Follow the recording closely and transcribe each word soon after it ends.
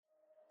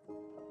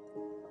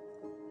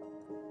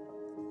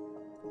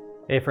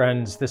Hey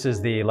friends, this is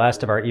the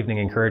last of our evening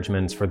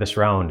encouragements for this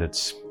round.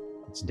 It's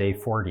day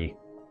 40.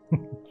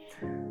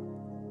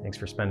 Thanks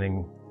for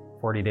spending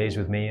 40 days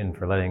with me and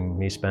for letting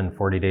me spend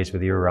 40 days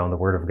with you around the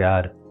Word of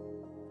God.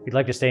 If you'd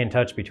like to stay in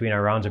touch between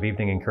our rounds of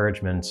evening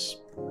encouragements,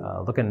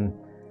 look in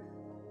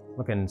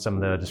some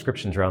of the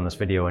descriptions around this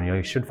video and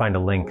you should find a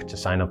link to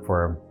sign up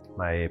for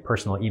my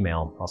personal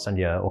email. I'll send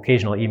you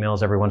occasional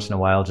emails every once in a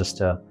while just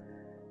to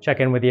check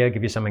in with you,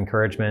 give you some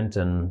encouragement,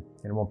 and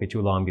it won't be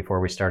too long before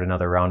we start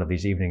another round of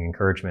these evening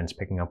encouragements,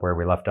 picking up where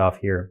we left off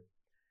here.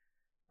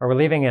 We're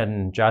leaving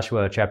in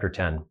Joshua chapter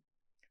 10.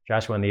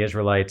 Joshua and the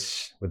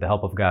Israelites, with the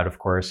help of God, of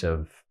course,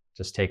 have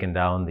just taken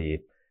down the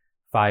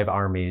 5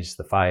 armies,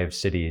 the 5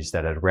 cities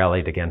that had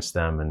rallied against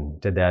them, and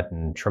did that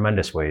in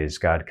tremendous ways.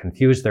 God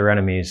confused their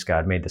enemies.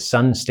 God made the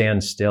sun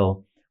stand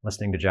still,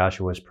 listening to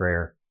Joshua's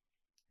prayer.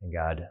 And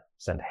God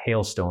sent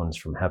hailstones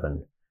from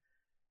heaven,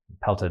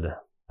 pelted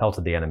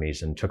the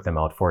enemies and took them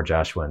out for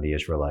Joshua and the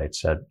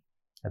Israelites.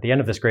 At the end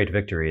of this great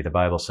victory, the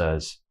Bible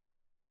says,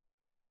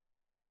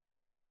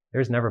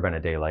 there's never been a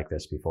day like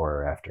this before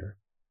or after.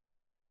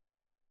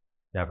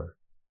 Never.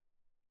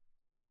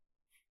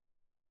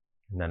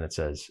 And then it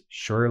says,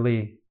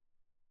 surely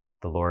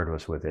the Lord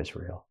was with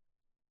Israel.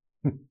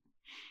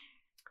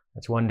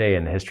 That's one day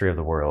in the history of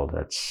the world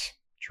that's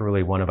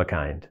truly one of a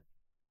kind.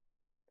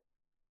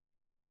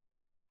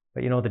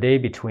 But the day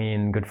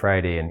between Good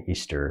Friday and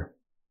Easter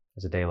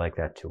is a day like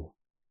that too.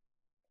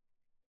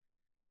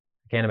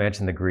 I can't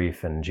imagine the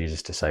grief in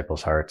Jesus'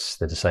 disciples' hearts,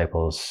 the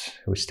disciples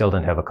who still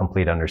didn't have a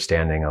complete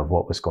understanding of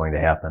what was going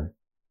to happen,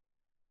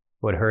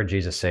 who had heard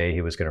Jesus say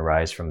he was going to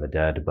rise from the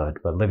dead,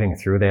 but living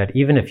through that,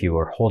 even if you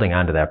were holding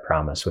on to that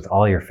promise with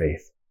all your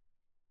faith,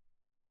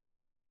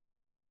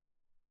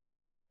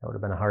 that would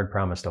have been a hard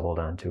promise to hold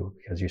on to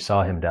because you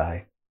saw him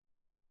die.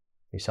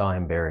 You saw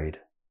him buried.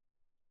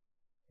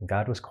 And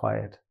God was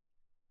quiet.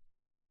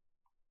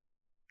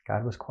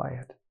 God was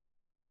quiet.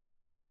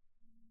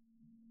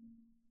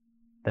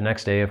 The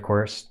next day, of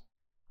course,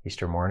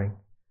 Easter morning,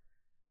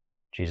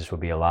 Jesus would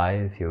be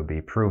alive. He would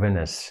be proven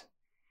as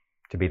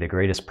to be the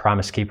greatest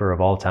promise keeper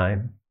of all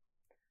time,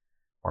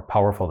 more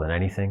powerful than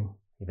anything,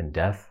 even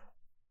death.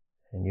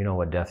 And you know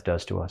what death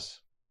does to us.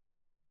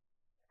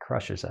 It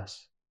crushes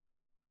us.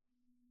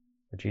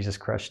 But Jesus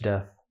crushed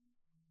death.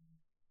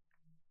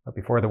 But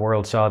before the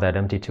world saw that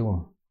empty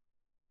tomb,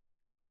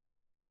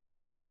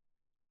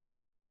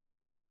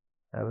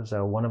 that was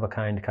a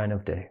one-of-a-kind kind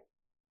of day.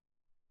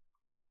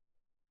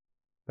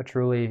 But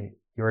truly,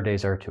 your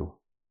days are too.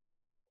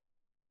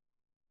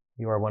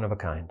 You are one of a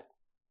kind.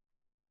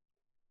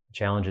 The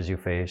challenges you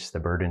face, the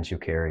burdens you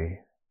carry,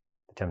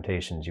 the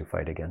temptations you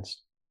fight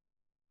against,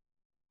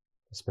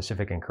 the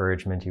specific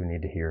encouragement you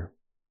need to hear.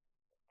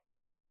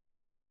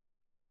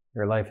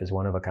 Your life is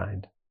one of a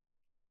kind.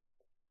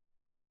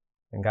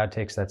 And God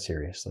takes that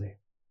seriously.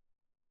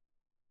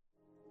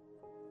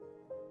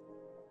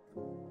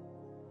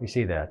 We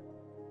see that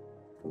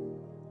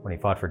when he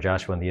fought for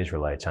Joshua and the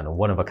Israelites on a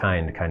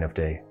one-of-a-kind kind of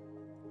day.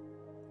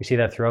 We see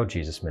that throughout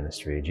Jesus'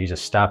 ministry,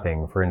 Jesus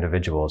stopping for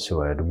individuals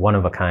who had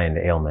one-of-a-kind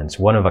ailments,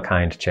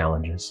 one-of-a-kind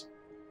challenges.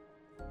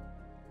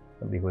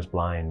 Somebody who was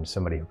blind,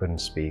 somebody who couldn't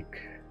speak,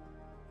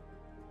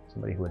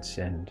 somebody who had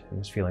sinned and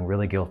was feeling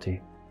really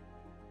guilty.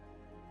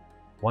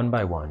 One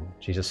by one,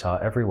 Jesus saw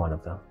every one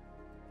of them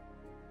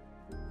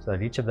so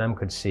that each of them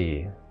could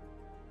see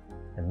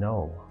and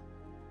know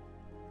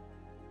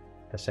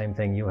the same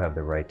thing you have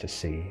the right to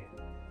see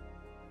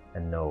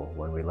and know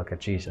when we look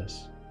at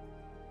Jesus.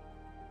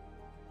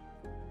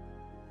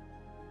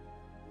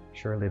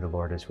 Surely the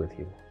Lord is with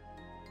you.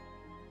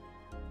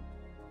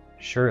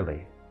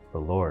 Surely the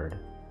Lord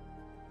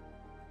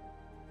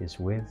is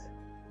with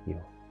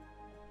you.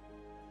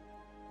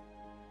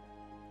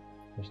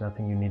 There's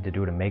nothing you need to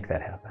do to make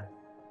that happen.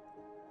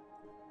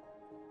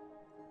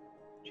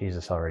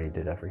 Jesus already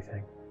did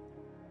everything.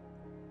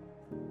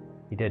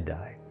 He did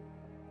die.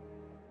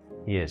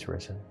 He is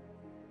risen.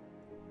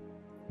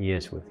 He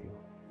is with you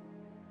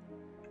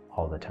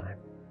all the time.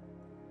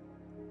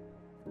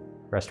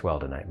 Rest well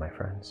tonight, my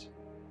friends.